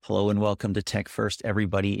Hello and welcome to Tech First,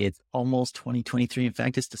 everybody. It's almost 2023. In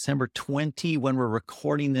fact, it's December 20 when we're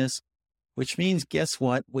recording this, which means, guess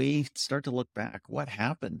what? We start to look back. What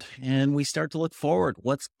happened? And we start to look forward.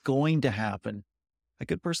 What's going to happen? A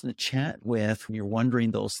good person to chat with when you're wondering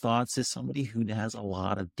those thoughts is somebody who has a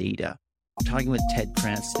lot of data. I'm talking with Ted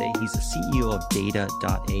Krantz today. He's the CEO of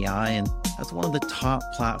Data.ai, and that's one of the top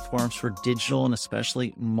platforms for digital and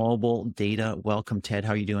especially mobile data. Welcome, Ted.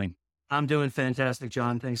 How are you doing? I'm doing fantastic,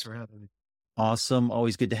 John. Thanks for having me. Awesome.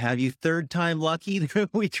 Always good to have you. Third time lucky.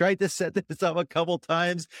 We tried to set this up a couple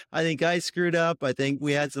times. I think I screwed up. I think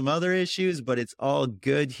we had some other issues, but it's all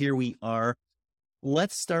good. Here we are.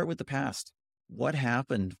 Let's start with the past. What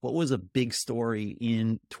happened? What was a big story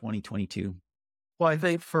in 2022? Well, I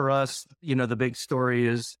think for us, the big story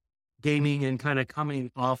is gaming and kind of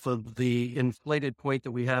coming off of the inflated point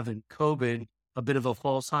that we have in COVID, a bit of a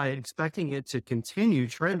false high, expecting it to continue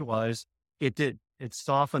trend wise. It did. It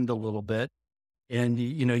softened a little bit. And,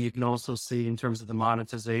 you can also see in terms of the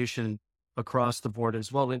monetization across the board as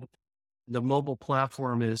well. And the mobile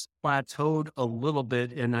platform is plateaued a little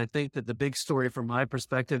bit. And I think that the big story from my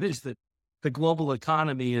perspective is that the global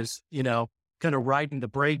economy is, kind of riding the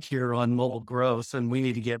brake here on mobile growth. And we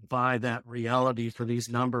need to get by that reality for these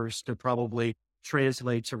numbers to probably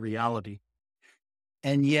translate to reality.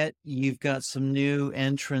 And yet you've got some new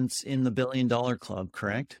entrants in the billion-dollar club,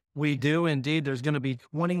 correct? We do indeed. There's going to be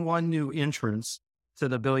 21 new entrants to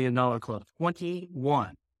the billion-dollar club.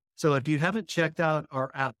 21. So if you haven't checked out our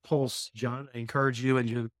app Pulse, John, I encourage you and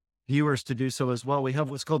your viewers to do so as well. We have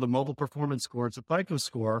what's called the mobile performance score. It's a FICO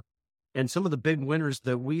score. And some of the big winners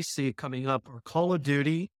that we see coming up are Call of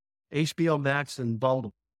Duty, HBO Max, and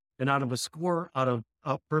Baltimore. And out of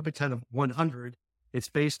a perfect 10 of 100, it's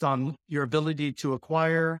based on your ability to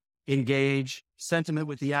acquire, engage, sentiment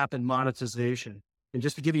with the app, and monetization. And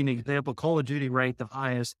just to give you an example, Call of Duty ranked the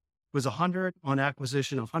highest, was 100 on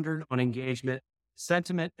acquisition, 100 on engagement,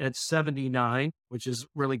 sentiment at 79, which is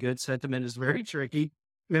really good. Sentiment is very tricky,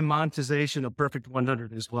 and monetization a perfect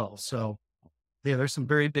 100 as well. So yeah, there's some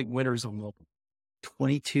very big winners on mobile.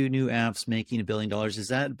 22 new apps making $1 billion. Is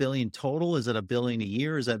that a billion total? Is that $1 billion a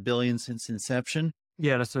year? Is that billion since inception?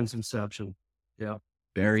 Yeah, that's since inception. Yeah.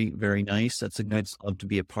 Very, very nice. That's a good club to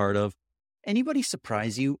be a part of. Anybody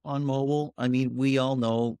surprise you on mobile? I mean, we all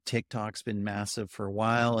know TikTok's been massive for a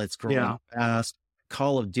while. It's growing fast.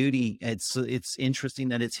 Call of Duty, it's interesting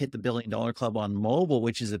that it's hit the $1 billion club on mobile,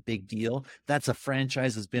 which is a big deal. That's a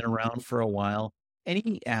franchise that's been around for a while.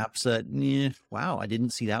 Any apps that, wow, I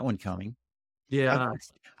didn't see that one coming. Yeah.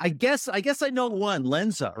 I guess I know one,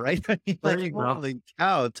 Lensa, right? I mean, There you go. holy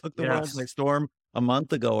cow, it took the world by storm a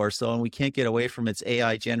month ago or so, and we can't get away from its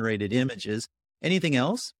AI generated images. Anything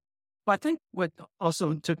else? But I think what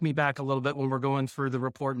also took me back a little bit when we're going through the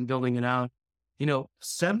report and building it out,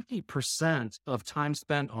 70% of time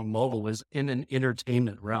spent on mobile is in an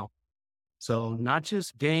entertainment realm. So not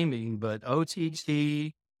just gaming, but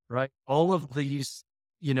OTT, right? All of these,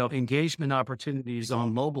 engagement opportunities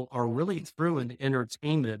on mobile are really through an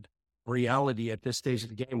entertainment reality at this stage of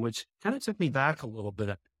the game, which kind of took me back a little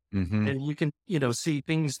bit. Mm-hmm. And you can, see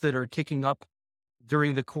things that are kicking up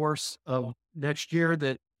during the course of next year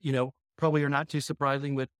that, probably are not too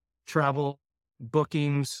surprising with travel,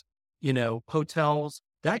 bookings, hotels.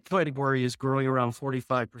 That category is growing around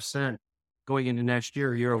 45% going into next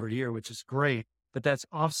year over year, which is great. But that's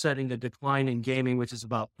offsetting the decline in gaming, which is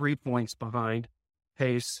about 3 points behind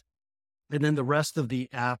pace. And then the rest of the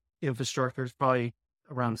app infrastructure is probably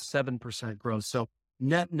around 7% growth. So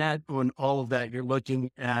net on all of that, you're looking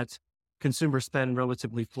at consumer spend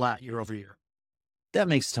relatively flat year over year. That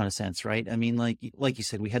makes a ton of sense, right? I mean, like you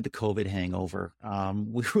said, we had the COVID hangover.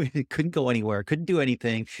 We couldn't go anywhere, couldn't do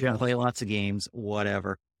anything, play lots of games,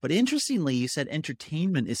 whatever. But interestingly, you said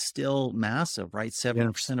entertainment is still massive, right?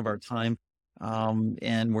 7% of our time.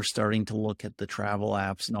 And we're starting to look at the travel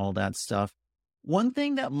apps and all that stuff. One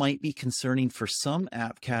thing that might be concerning for some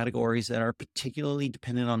app categories that are particularly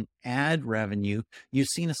dependent on ad revenue, you've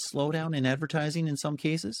seen a slowdown in advertising in some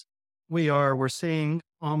cases? We're seeing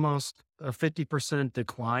almost a 50%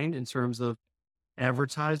 decline in terms of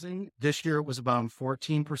advertising. This year it was about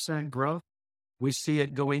 14% growth. We see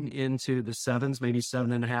it going into the sevens, maybe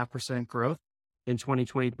 7.5% growth in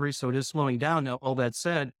 2023. So it is slowing down. Now, all that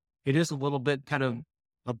said, it is a little bit kind of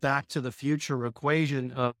a back to the future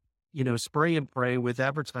equation of, spray and pray with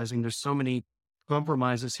advertising. There's so many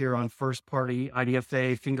compromises here on first party,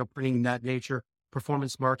 IDFA, fingerprinting, that nature.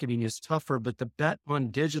 Performance marketing is tougher, but the bet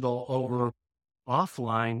on digital over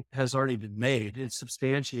offline has already been made. It's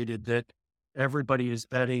substantiated that everybody is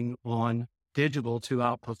betting on digital to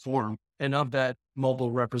outperform. And of that,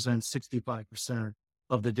 mobile represents 65%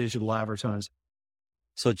 of the digital advertising.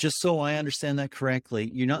 So just so I understand that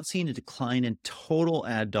correctly, you're not seeing a decline in total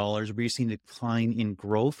ad dollars, but you're seeing a decline in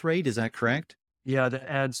growth rate. Is that correct? Yeah, the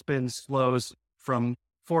ad spend slows from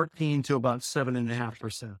 14 to about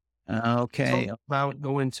 7.5%. Okay. So about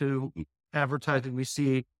going to advertising, we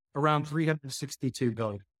see around 362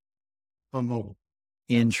 billion on mobile.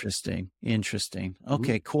 Interesting. Interesting.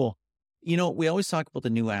 Okay, cool. We always talk about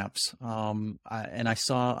the new apps.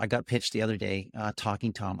 I got pitched the other day,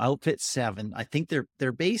 Talking Tom, Outfit 7. I think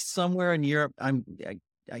they're based somewhere in Europe.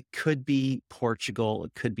 I could be Portugal,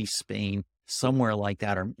 it could be Spain, somewhere like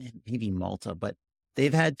that, or maybe Malta, but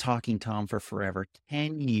they've had Talking Tom for forever,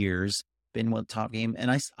 10 years, been with Top Game.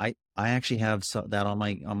 And I actually have that on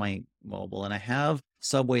my mobile, and I have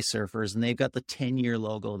Subway Surfers, and they've got the 10-year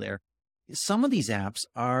logo there. Some of these apps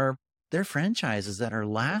they're franchises that are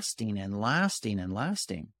lasting and lasting and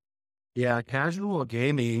lasting. Yeah, casual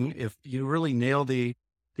gaming, if you really nail the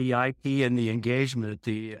IP and the engagement,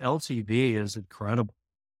 the LTV is incredible,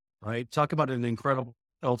 right? Talk about an incredible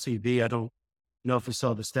LTV. I don't know if you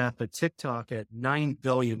saw the stat, but TikTok at 9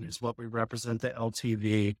 billion is what we represent the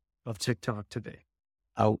LTV of TikTok today.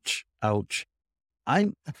 Ouch.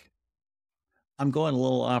 I'm going a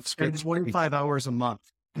little off script. And 25 hours a month.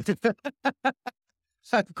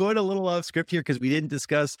 I'm going a little off script here because we didn't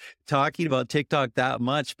discuss talking about TikTok that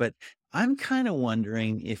much, but I'm kind of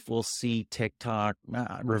wondering if we'll see TikTok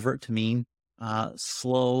revert to mean,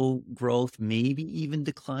 slow growth, maybe even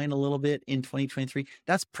decline a little bit in 2023.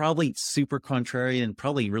 That's probably super contrary and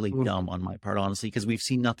probably really dumb on my part, honestly, because we've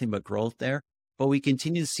seen nothing but growth there. But we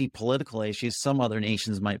continue to see political issues. Some other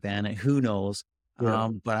nations might ban it. Who knows? Yeah.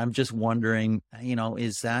 But I'm just wondering,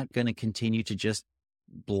 is that going to continue to just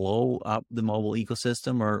blow up the mobile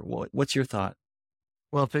ecosystem, or what's your thought?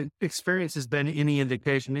 Well, if the experience has been any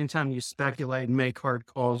indication, anytime you speculate and make hard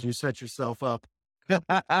calls, you set yourself up.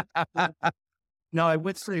 Now, I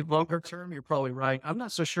would say longer term, you're probably right. I'm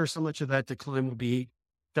not so sure so much of that decline will be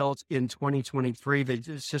felt in 2023.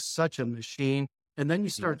 It's just such a machine. And then you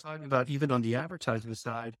start talking about, even on the advertising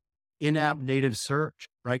side, in-app native search,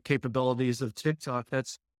 right? Capabilities of TikTok.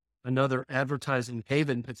 That's another advertising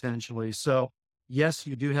haven potentially. So yes,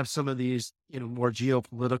 you do have some of these, more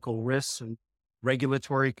geopolitical risks and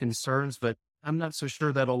regulatory concerns, but I'm not so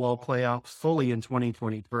sure that'll all play out fully in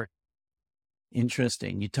 2023.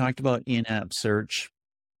 Interesting. You talked about in-app search,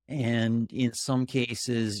 and in some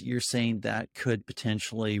cases, you're saying that could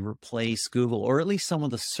potentially replace Google, or at least some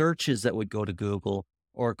of the searches that would go to Google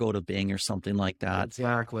or go to Bing or something like that.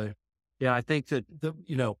 Exactly. Yeah, I think that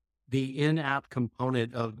the in-app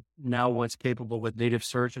component of now what's capable with native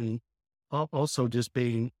search, and also just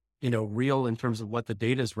being, real in terms of what the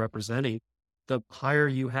data is representing, the higher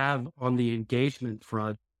you have on the engagement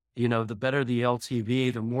front, the better the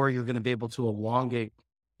LTV, the more you're going to be able to elongate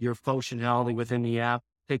your functionality within the app,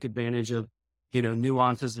 take advantage of,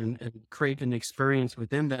 nuances and create an experience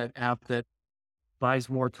within that app that buys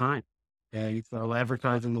more time. And so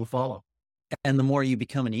advertising will follow. And the more you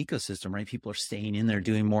become an ecosystem, right? People are staying in there,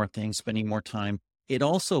 doing more things, spending more time. It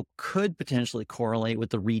also could potentially correlate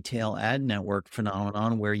with the retail ad network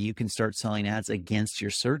phenomenon, where you can start selling ads against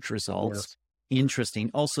your search results. Yes. Interesting.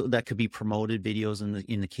 Also, that could be promoted videos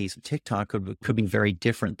in the case of TikTok, could be very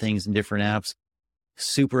different things in different apps.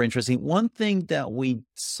 Super interesting. One thing that we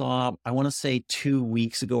saw, I want to say 2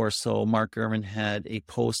 weeks ago or so, Mark Gurman had a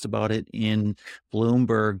post about it in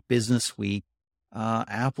Bloomberg Business Week.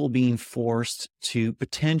 Apple being forced to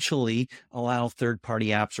potentially allow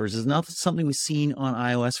third-party app stores is not something we've seen on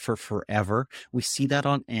iOS for forever. We see that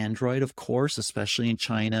on Android, of course, especially in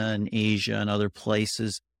China and Asia and other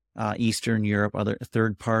places, Eastern Europe, other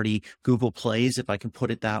third-party Google Plays, if I can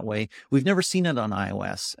put it that way. We've never seen it on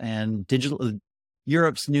iOS. And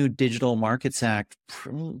Europe's new Digital Markets Act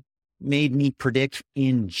made me predict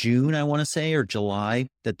in June, I want to say, or July,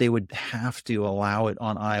 that they would have to allow it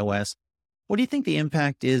on iOS. What do you think the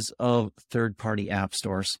impact is of third-party app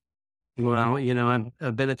stores? Well,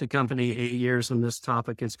 I've been at the company 8 years and this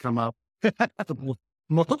topic has come up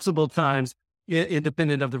multiple times.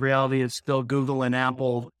 Independent of the reality, it's still Google and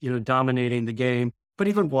Apple, dominating the game. But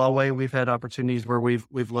even Huawei, we've had opportunities where we've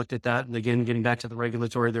looked at that. And again, getting back to the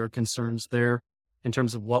regulatory, there are concerns there in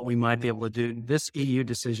terms of what we might be able to do. This EU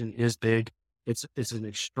decision is big. It's an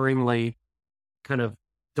extremely kind of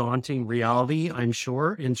daunting reality, I'm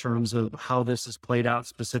sure, in terms of how this is played out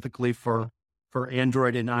specifically for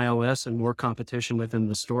Android and iOS and more competition within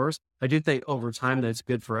the stores. I do think over time that's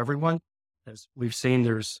good for everyone. As we've seen,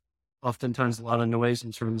 there's oftentimes a lot of noise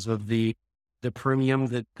in terms of the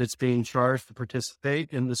premium that's being charged to participate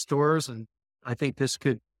in the stores. And I think this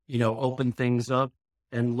could, open things up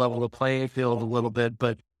and level the playing field a little bit,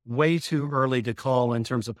 but way too early to call in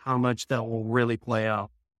terms of how much that will really play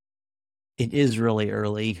out. It is really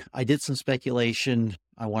early. I did some speculation,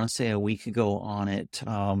 I want to say a week ago on it,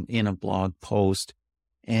 in a blog post,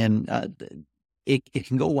 and it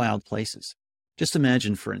can go wild places. Just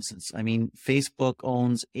imagine, for instance, I mean, Facebook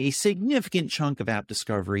owns a significant chunk of app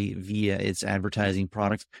discovery via its advertising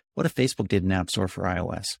products. What if Facebook did an app store for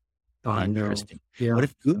iOS? Interesting. Yeah. What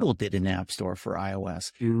if Google did an app store for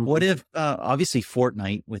iOS? Mhm. What if, obviously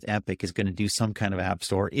Fortnite with Epic is going to do some kind of app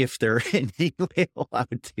store if they're in any way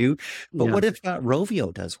allowed to, but Yeah. what if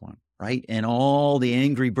Rovio does one, right? And all the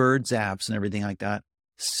Angry Birds apps and everything like that.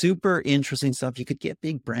 Super interesting stuff. You could get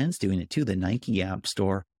big brands doing it too. The Nike app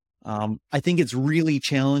store. I think it's really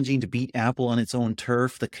challenging to beat Apple on its own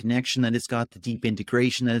turf, the connection that it's got, the deep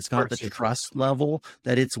integration that it's got, the trust level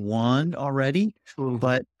that it's won already. Mhm.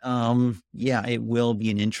 But yeah, it will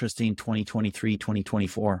be an interesting 2023,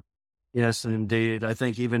 2024. Yes, indeed. I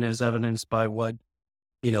think even as evidenced by what,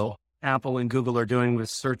 Apple and Google are doing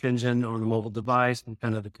with search engine on the mobile device and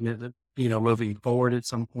kind of the commitment, moving forward at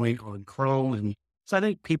some point on Chrome. And so I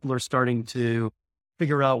think people are starting to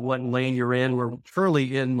figure out what lane you're in. We're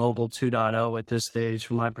truly in mobile 2.0 at this stage.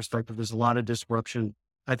 From my perspective, there's a lot of disruption.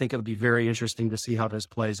 I think it'll be very interesting to see how this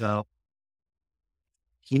plays out.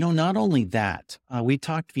 Not only that, we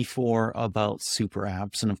talked before about super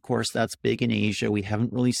apps, and of course that's big in Asia. We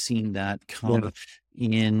haven't really seen that come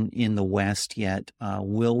in the West yet.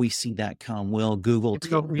 Will we see that come? Will Google take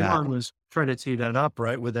that? Elon was trying to tee that up,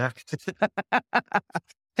 right? With that.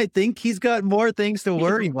 I think he's got more things to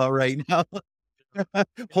worry about right now.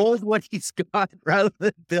 Hold what he's got rather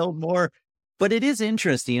than build more. But it is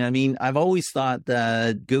interesting. I mean, I've always thought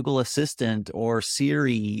that Google Assistant or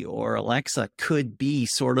Siri or Alexa could be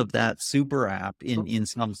sort of that super app in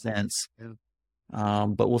some sense. Yeah.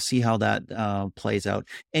 But we'll see how that plays out.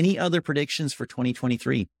 Any other predictions for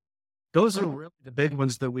 2023? Those are really the big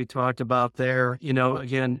ones that we talked about there.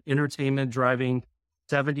 Again, entertainment driving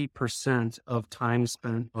 70% of time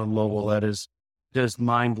spent on mobile. That is just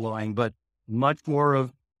mind blowing, but much more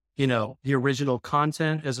of, the original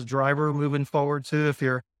content as a driver moving forward too. If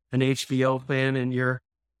you're an HBO fan and you're,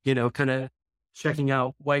 kind of checking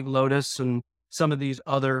out White Lotus and some of these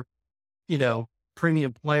other,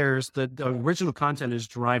 premium players, the original content is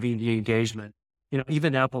driving the engagement.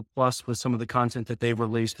 Even Apple Plus with some of the content that they've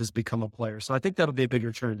released has become a player. So I think that'll be a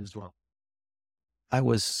bigger trend as well. I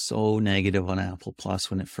was so negative on Apple Plus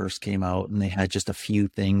when it first came out, and they had just a few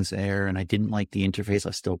things there, and I didn't like the interface.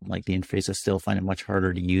 I still don't like the interface. I still find it much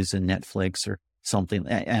harder to use than Netflix or something,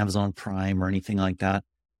 Amazon Prime or anything like that.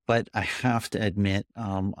 But I have to admit,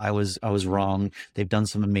 I was wrong. They've done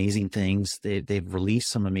some amazing things. They've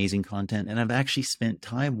released some amazing content, and I've actually spent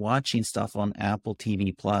time watching stuff on Apple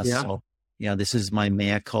TV Plus. Yeah. So yeah, this is my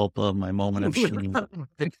mea culpa, my moment of shame.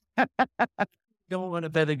 Don't want to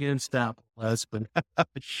bet against Apple, husband.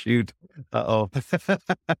 Shoot. Uh-oh.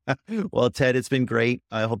 Well, Ted, it's been great.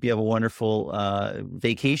 I hope you have a wonderful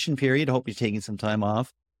vacation period. I hope you're taking some time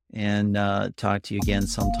off, and talk to you again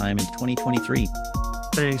sometime in 2023.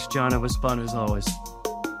 Thanks, John. It was fun as always.